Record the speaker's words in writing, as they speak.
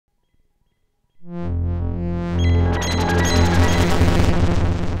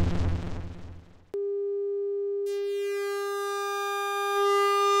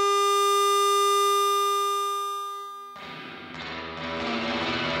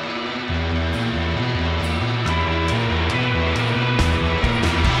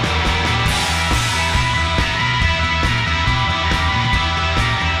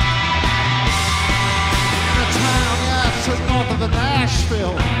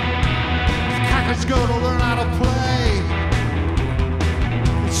is going to learn how to play.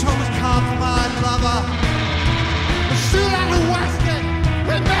 It's always come from my lover. The shoot out of Westgate,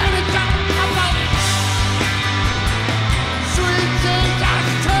 we made it down the road. Sweet Jesus,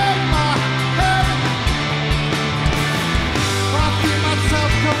 take my head. I feel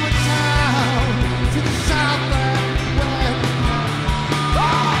myself going down to the south end.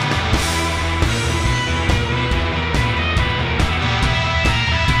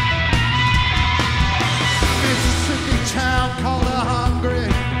 Town called her hungry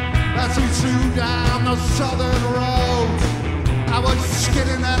as we flew down the southern roads. I was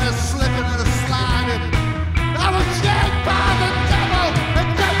skidding and a slipping and a sliding. I was yanked by the devil and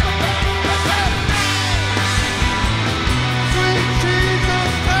death of the sweet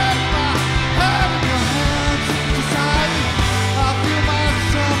Jesus, take my head in your hands. Beside me, I feel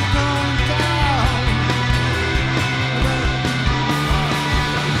myself going down.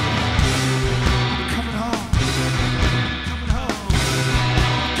 I'm coming home.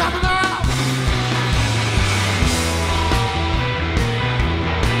 Coming out!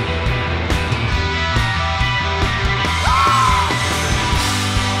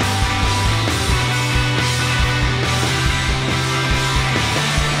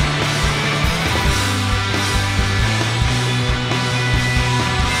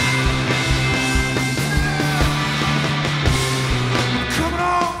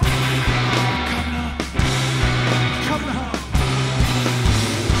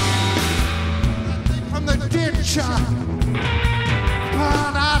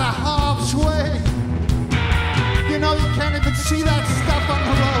 Run out of harm's way. You know you can't even see that stuff on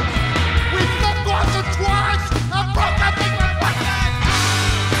the road. We flipped once or twice. I broke up in my bucket.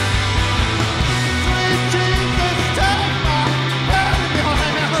 Sweet Jesus, take my head in your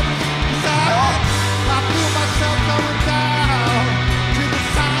hand. I feel myself going down to the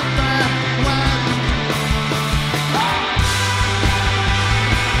south end land.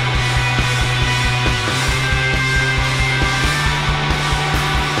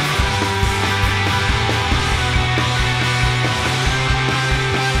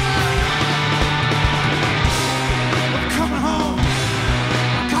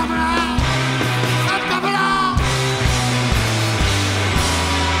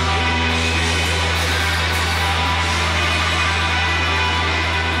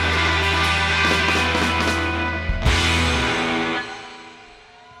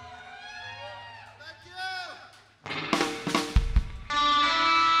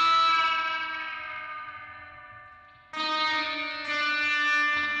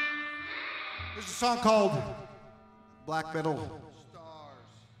 There's a song called Black Metal.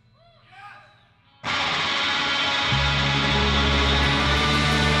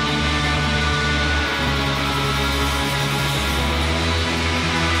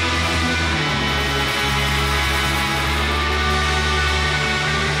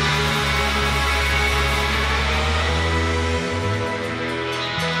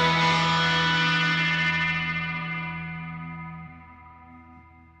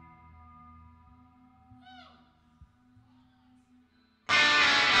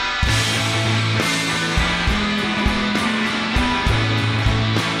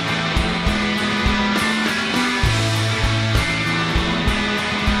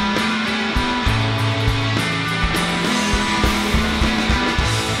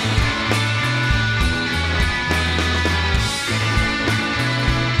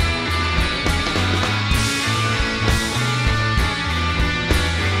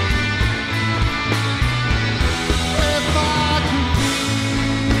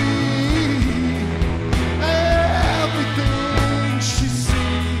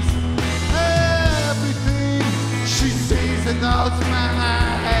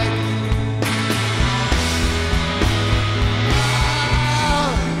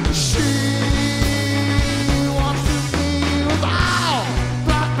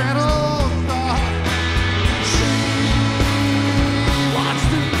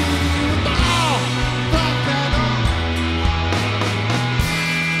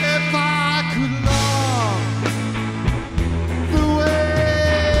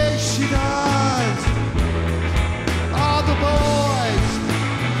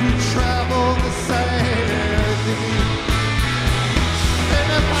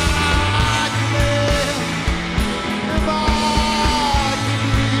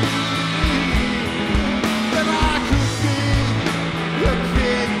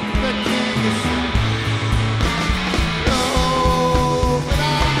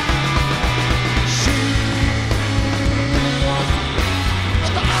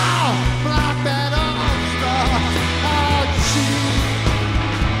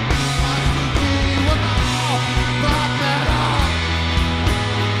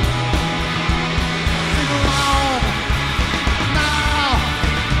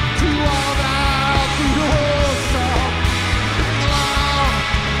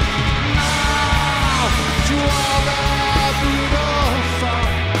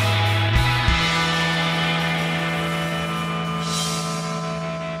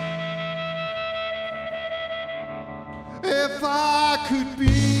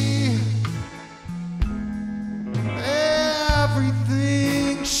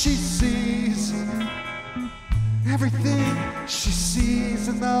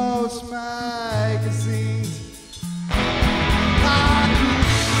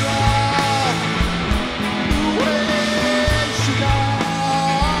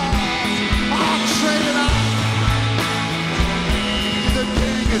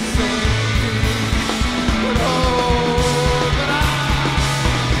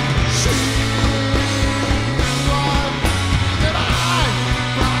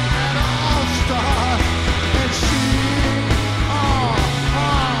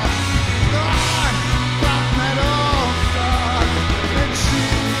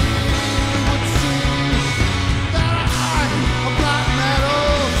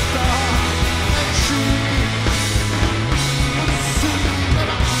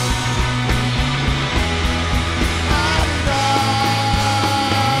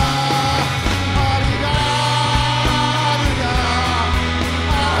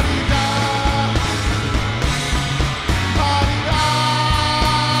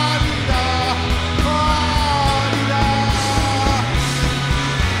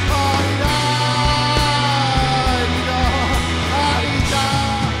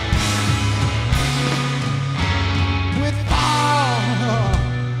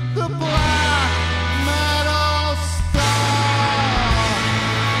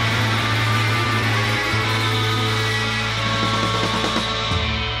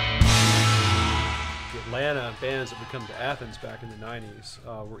 come to Athens back in the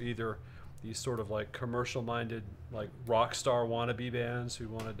 90s were either these sort of like commercial-minded, like rock star wannabe bands who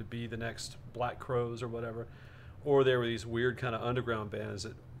wanted to be the next Black Crowes or whatever, or there were these weird kind of underground bands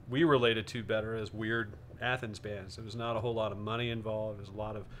that we related to better as weird Athens bands. There was not a whole lot of money involved. There was a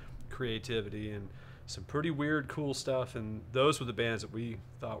lot of creativity and some pretty weird, cool stuff, and those were the bands that we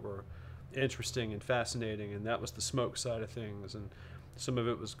thought were interesting and fascinating, and that was the Smoke side of things. And some of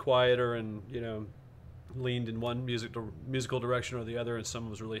it was quieter and, you know, leaned in one musical direction or the other, and some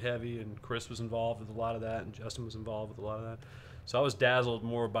was really heavy, and Chris was involved with a lot of that, and Justin was involved with a lot of that. So I was dazzled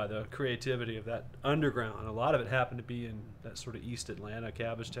more by the creativity of that underground. A lot of it happened to be in that sort of East Atlanta,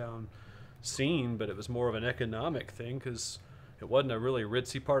 Cabbagetown scene, but it was more of an economic thing because it wasn't a really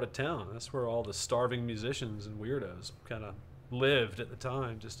ritzy part of town. That's where all the starving musicians and weirdos kind of lived at the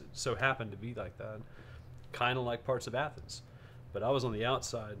time. Just it so happened to be like that, kind of like parts of Athens. But I was on the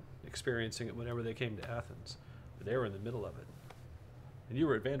outside experiencing it whenever they came to Athens. But they were in the middle of it. And you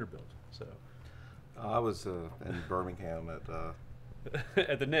were at Vanderbilt, so. I was in Birmingham at...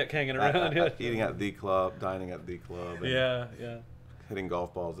 at the Nick, hanging around. Eating at the club, dining at the club. And yeah. hitting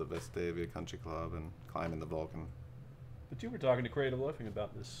golf balls at Vestavia Country Club and climbing the Vulcan. But you were talking to Creative Loafing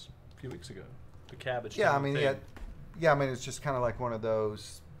about this a few weeks ago. The Cabbagetown Yeah, I mean, thing. I mean, it's just kind of like one of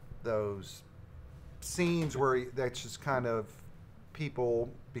those scenes where that's just kind of people,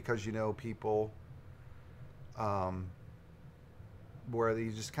 because you know people, where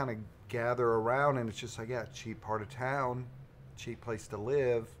you just kind of gather around, and it's just like, yeah, cheap part of town, cheap place to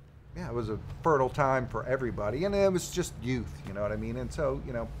live. Yeah, it was a fertile time for everybody, and it was just youth, you know what I mean? And so,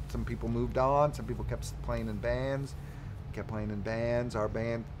 you know, some people moved on, some people kept playing in bands. Our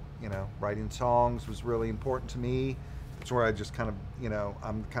band, you know, writing songs was really important to me. It's where I just kind of, you know,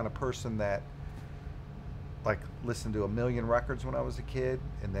 I'm the kind of person that like listened to a million records when I was a kid,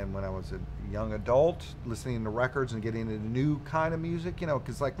 and then when I was a young adult, listening to records and getting into new kind of music, you know,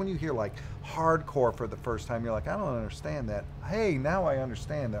 because like when you hear like hardcore for the first time, you're like, I don't understand that. Hey, now I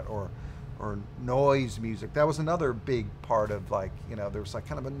understand that. Or noise music. That was another big part of, like, you know, there was like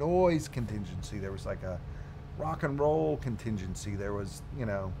kind of a noise contingency. There was like a rock and roll contingency. There was, you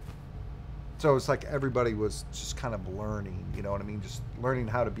know, so it's like everybody was just kind of learning, you know what I mean? Just learning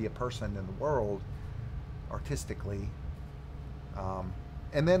how to be a person in the world artistically.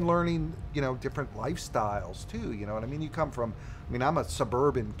 And then learning, you know, different lifestyles too, you know what I mean? You come from, I mean, I'm a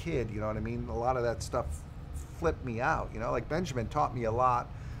suburban kid, you know what I mean? A lot of that stuff flipped me out, you know, like Benjamin taught me a lot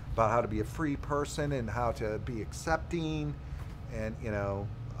about how to be a free person and how to be accepting and, you know,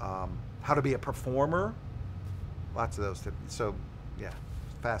 how to be a performer. Lots of those tips. So, yeah,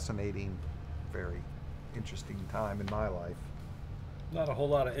 fascinating, very interesting time in my life. Not a whole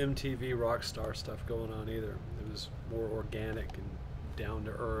lot of MTV rock star stuff going on either. It was more organic and down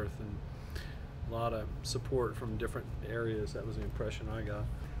to earth, and a lot of support from different areas. That was the impression I got.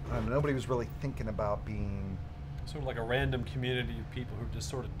 Nobody was really thinking about being sort of like a random community of people who are just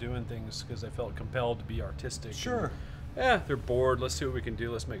sort of doing things because they felt compelled to be artistic. Sure. And, yeah, they're bored. Let's see what we can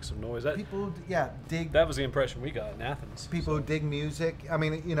do. Let's make some noise. People, yeah, dig. That was the impression we got in Athens. People who dig music. I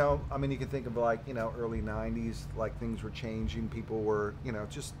mean, you know, you can think of like, you know, early '90s, like things were changing. People were, you know,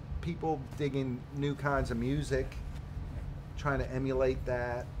 just people digging new kinds of music, trying to emulate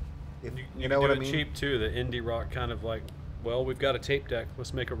that. If, you know what I mean? Cheap too. The indie rock kind of like, well, we've got a tape deck.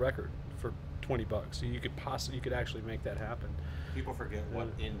 Let's make a record for $20. So you could actually make that happen. People forget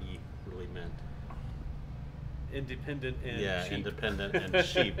what indie really meant. Independent and cheap. Independent and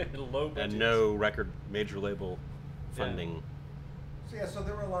cheap. Low and no record major label funding. So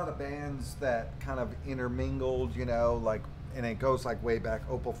there were a lot of bands that kind of intermingled, you know, like, and it goes like way back,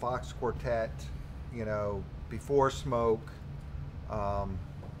 Opal Fox Quartet, you know, before Smoke, and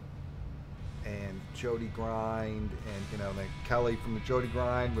Jody Grind, and, you know, like Kelly from the Jody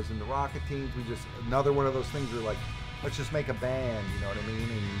Grind was in the Rocketeens. We just, another one of those things where like, let's just make a band, you know what I mean?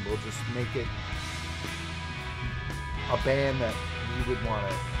 And we'll just make it a band that you would want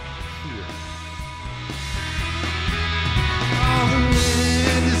to hear. Oh, the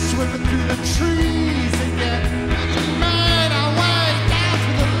wind is swimming through the trees again. We made our way down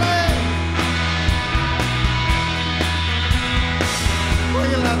to the lake. We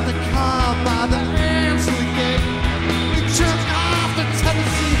left the car by the Ansley gate. We took off the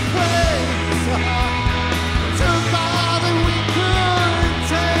Tennessee plates. Took all that we couldn't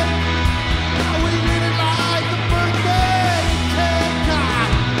take. Now we did it like the birthday cake.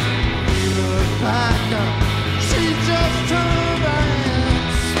 We look back, she just turned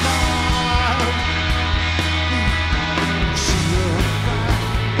and smiled.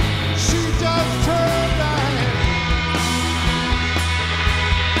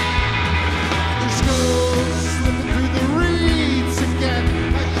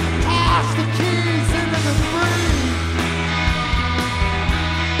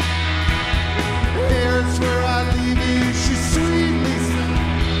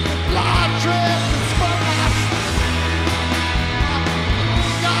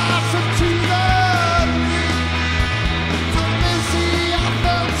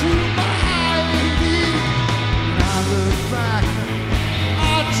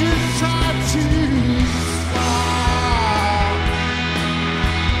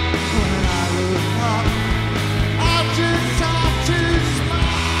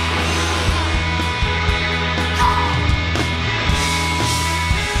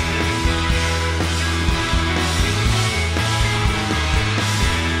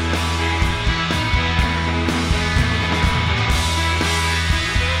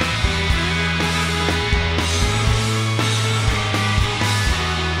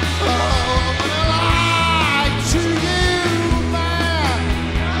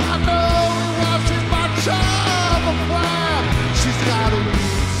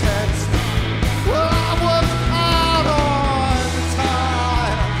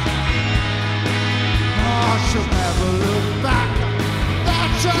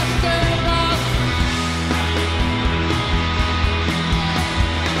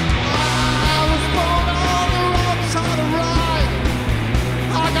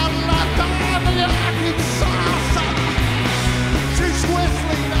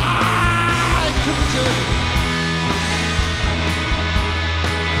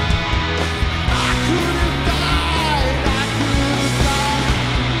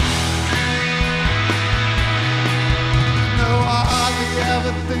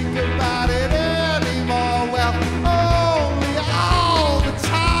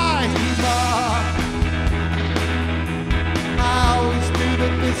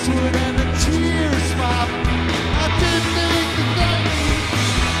 to it and the tears pop. I didn't think that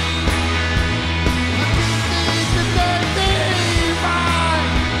they'd be mine.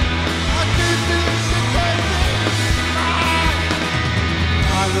 I didn't think that they'd be mine.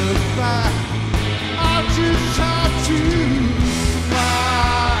 I look back, I just had to smile.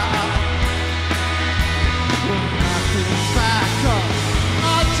 When I think back up,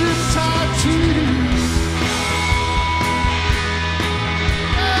 I just had to.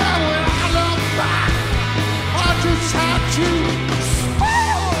 Yeah, when I look back, I just had to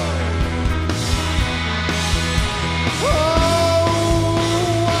smile. Oh,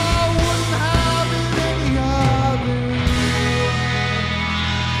 I wouldn't have it any other way.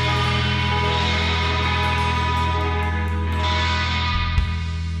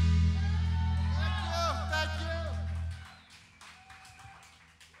 Thank you.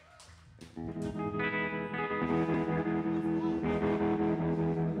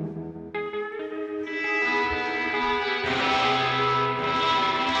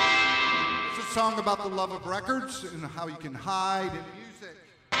 It's a song about the love of records and how you can hide in music.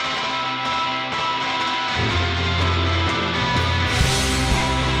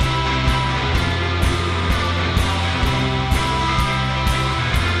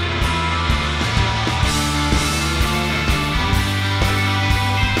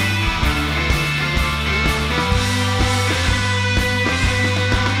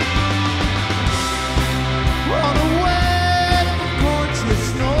 Run away from gorgeous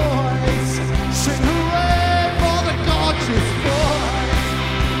noise. Sing hooray for the gorgeous boys.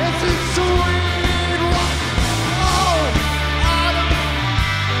 It's a sweet one. Oh,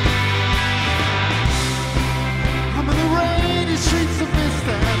 I'm in the rainy streets of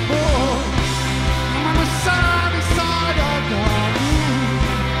Istanbul. I'm on the sunny side of the moon.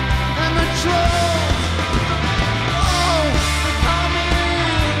 And the trolls, oh, they're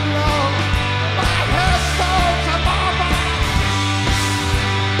coming low. My headphones are mama.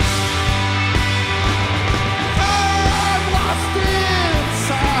 I'm lost in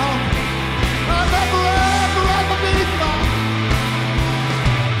sound. I'll never ever ever be found.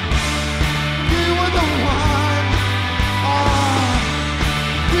 You were the one. Oh,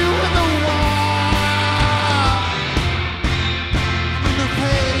 you were the one. I'm in the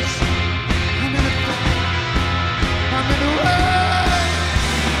place. I'm in the place. I'm in the rain.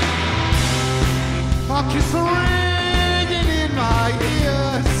 Fuck is ringing in my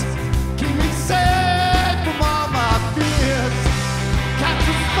ears. Keep me safe from all my fears. Catch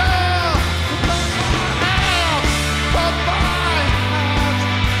a spell from my hands, from my hands.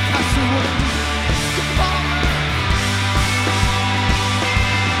 Catch the wind, come on.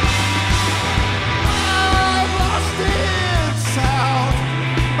 I'm lost in sound.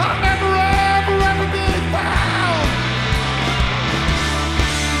 I'll never ever ever be found.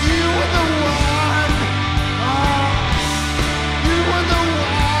 You were the one. Oh, you were the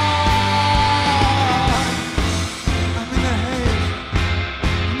one. I'm in a haze.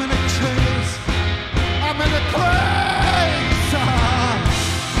 I'm in a chase. I'm in a place.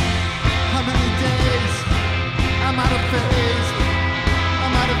 How many days? I'm out of phase.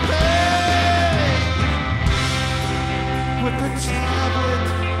 I'm out of phase. With the tablet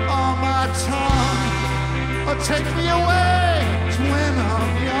on my tongue, or take me away to when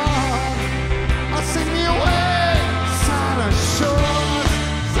I'm young. Or sing me away, side of shores,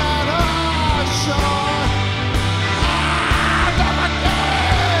 side of shore. I never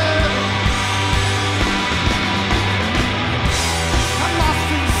get. I'm lost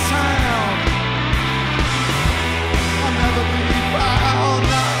in sound. I'll never be found.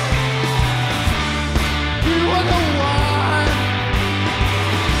 You were the one.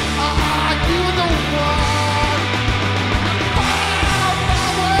 You were the one. Found my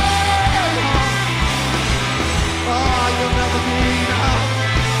way home. Oh, you'll never be now.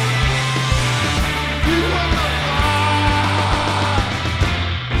 You were the one.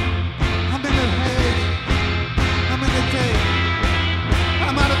 I'm in the haze. I'm in the day.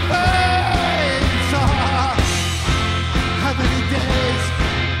 I'm out of phase. How many days?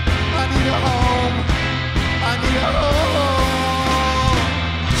 I need a home. I need a home.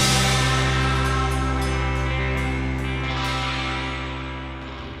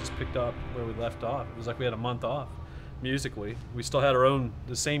 Just picked up where we left off. It was like we had a month off musically. We still had our own,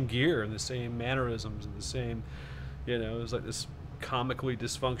 the same gear and the same mannerisms and the same, it was like this comically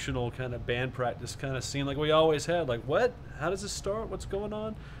dysfunctional kind of band practice kind of scene like we always had. Like, what? How does this start? What's going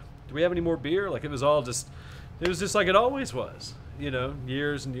on? Do we have any more beer? Like, it was just like it always was,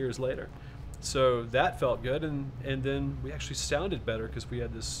 years and years later. So that felt good, and then we actually sounded better because we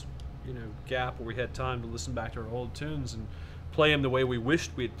had this, gap where we had time to listen back to our old tunes and play them the way we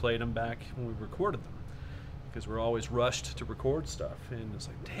wished we'd played them back when we recorded them, because we're always rushed to record stuff, and it's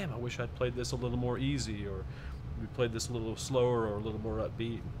like, damn, I wish I'd played this a little more easy, or we played this a little slower or a little more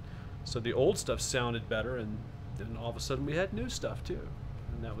upbeat. So the old stuff sounded better, and then all of a sudden we had new stuff too,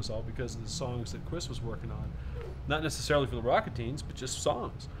 and that was all because of the songs that Chris was working on, not necessarily for the Rocketeens, but just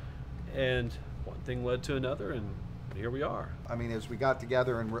songs. And one thing led to another, and here we are. I mean, as we got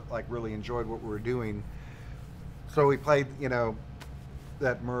together and like really enjoyed what we were doing, so we played, you know,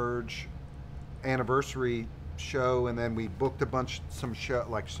 that Merge anniversary show, and then we booked some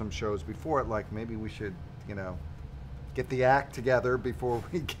shows before it, like maybe we should, you know, get the act together before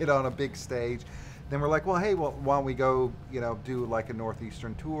we get on a big stage. Then we're like, well, hey, well, why don't we go, you know, do like a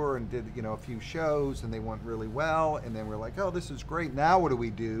Northeastern tour, and did, you know, a few shows, and they went really well. And then we're like, oh, this is great. Now what do we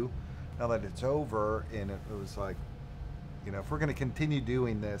do now that it's over? And it was like, you know, if we're going to continue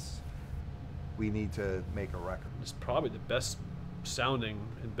doing this, we need to make a record. It's probably the best sounding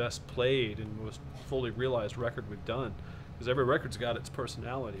and best played and most fully realized record we've done, because every record's got its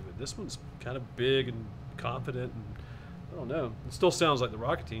personality, but this one's kind of big and confident, and I don't know, it still sounds like the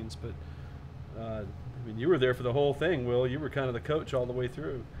Rocketeens, but I mean, you were there for the whole thing, Will. You were kind of the coach all the way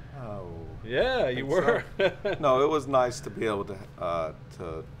through. Oh, yeah, you were. So. No, it was nice to be able to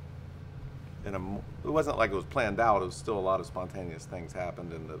it wasn't like it was planned out. It was still a lot of spontaneous things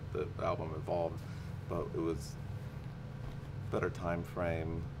happened, and the album evolved, but it was better time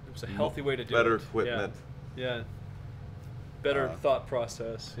frame. It was a healthy way to do better it. equipment. Yeah. Better thought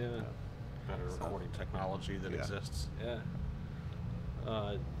process. Yeah. Better recording technology that exists. Yeah.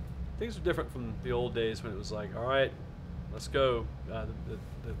 Things are different from the old days when it was like, all right, let's go.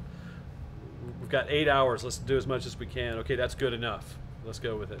 We've got 8 hours. Let's do as much as we can. Okay, that's good enough. Let's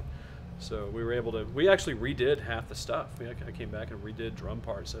go with it. So we were able to. We actually redid half the stuff. I came back and redid drum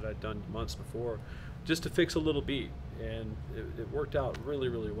parts that I'd done months before, just to fix a little beat, and it worked out really,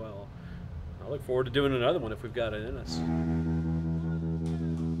 really well. I look forward to doing another one if we've got it in us.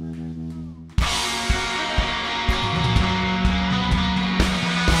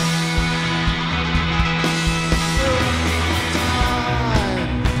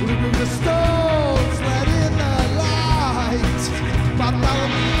 The stones let in the light.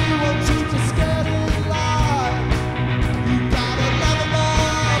 Bartholomew, won't you just get in line? You got another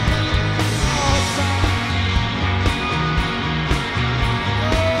love outside.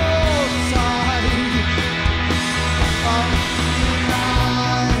 Outside.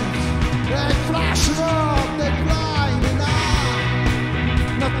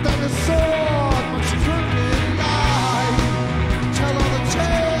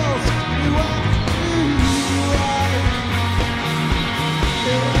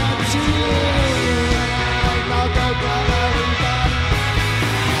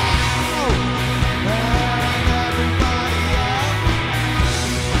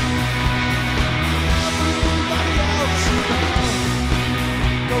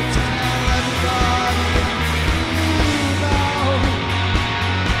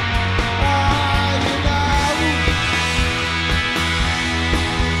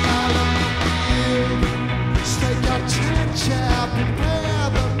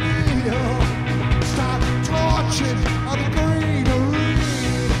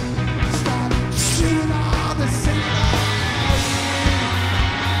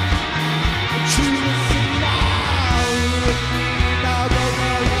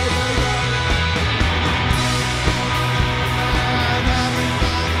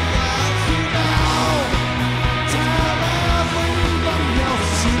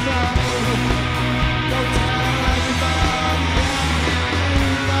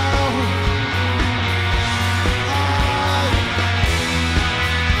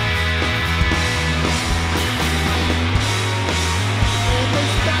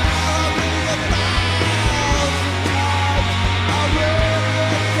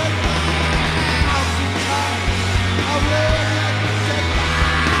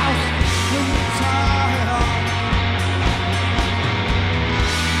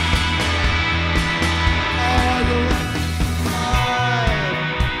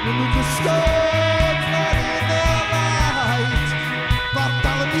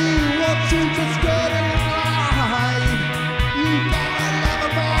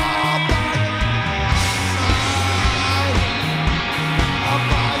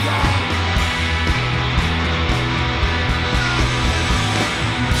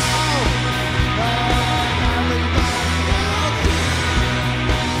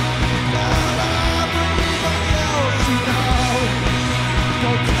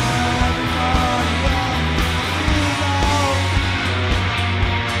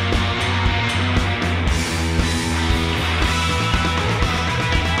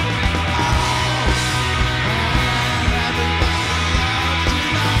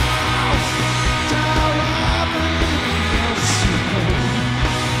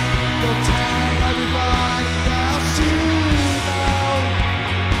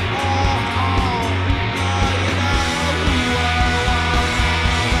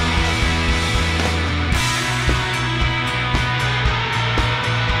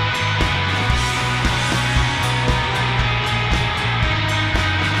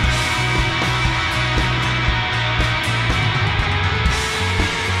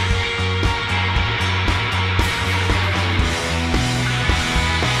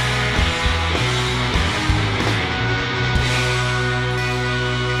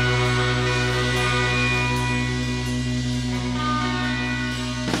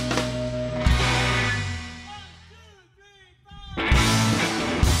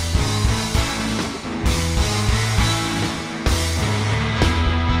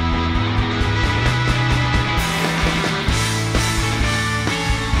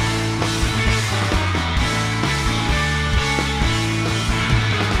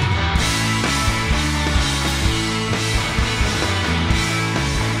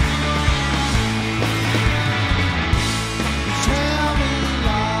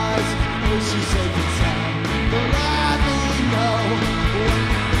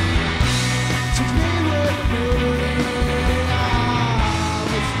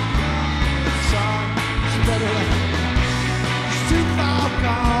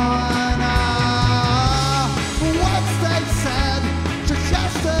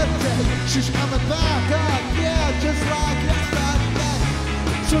 She's coming back up, yeah, just like yesterday.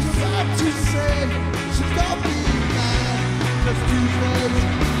 So sad to say, so don't be mad, 'cause Tuesday's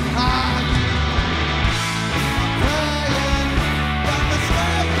hot. I'm praying that the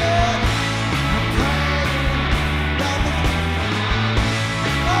slave. I'm praying that the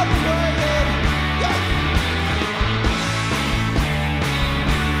I'm praying, yeah.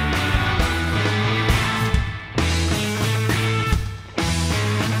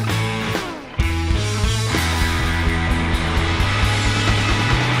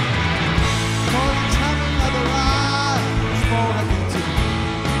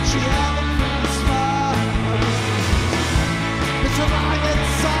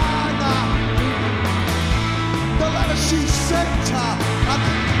 She sent her. I'm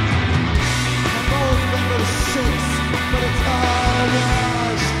always been 6, but it's all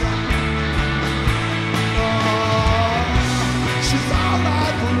rushed. Oh, she's all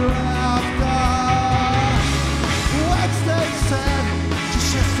I've left. Wednesday said just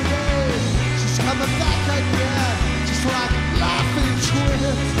yesterday she's coming back again, just like laughing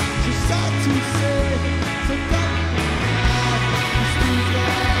twins. She's sad to say, so don't be mad. It's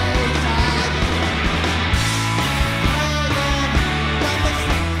Tuesday night.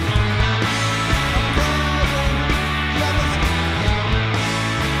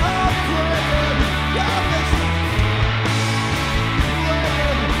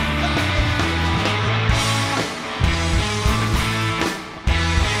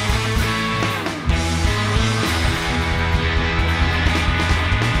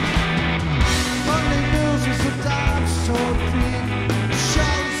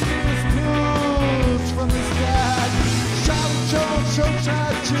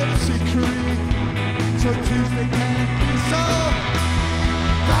 Gypsy Creek, so Tuesday can't be so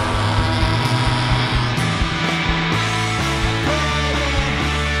bad.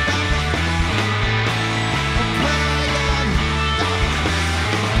 I'm praying,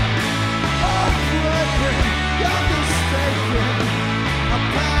 you're mistaken. I'm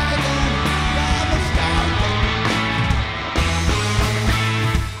praying, you're mistaken.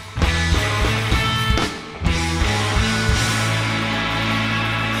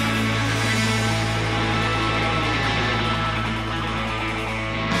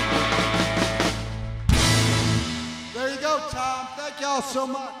 There you go, Tom. Thank y'all so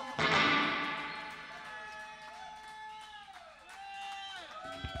much.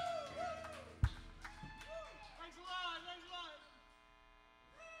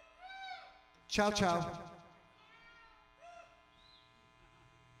 Ciao, ciao.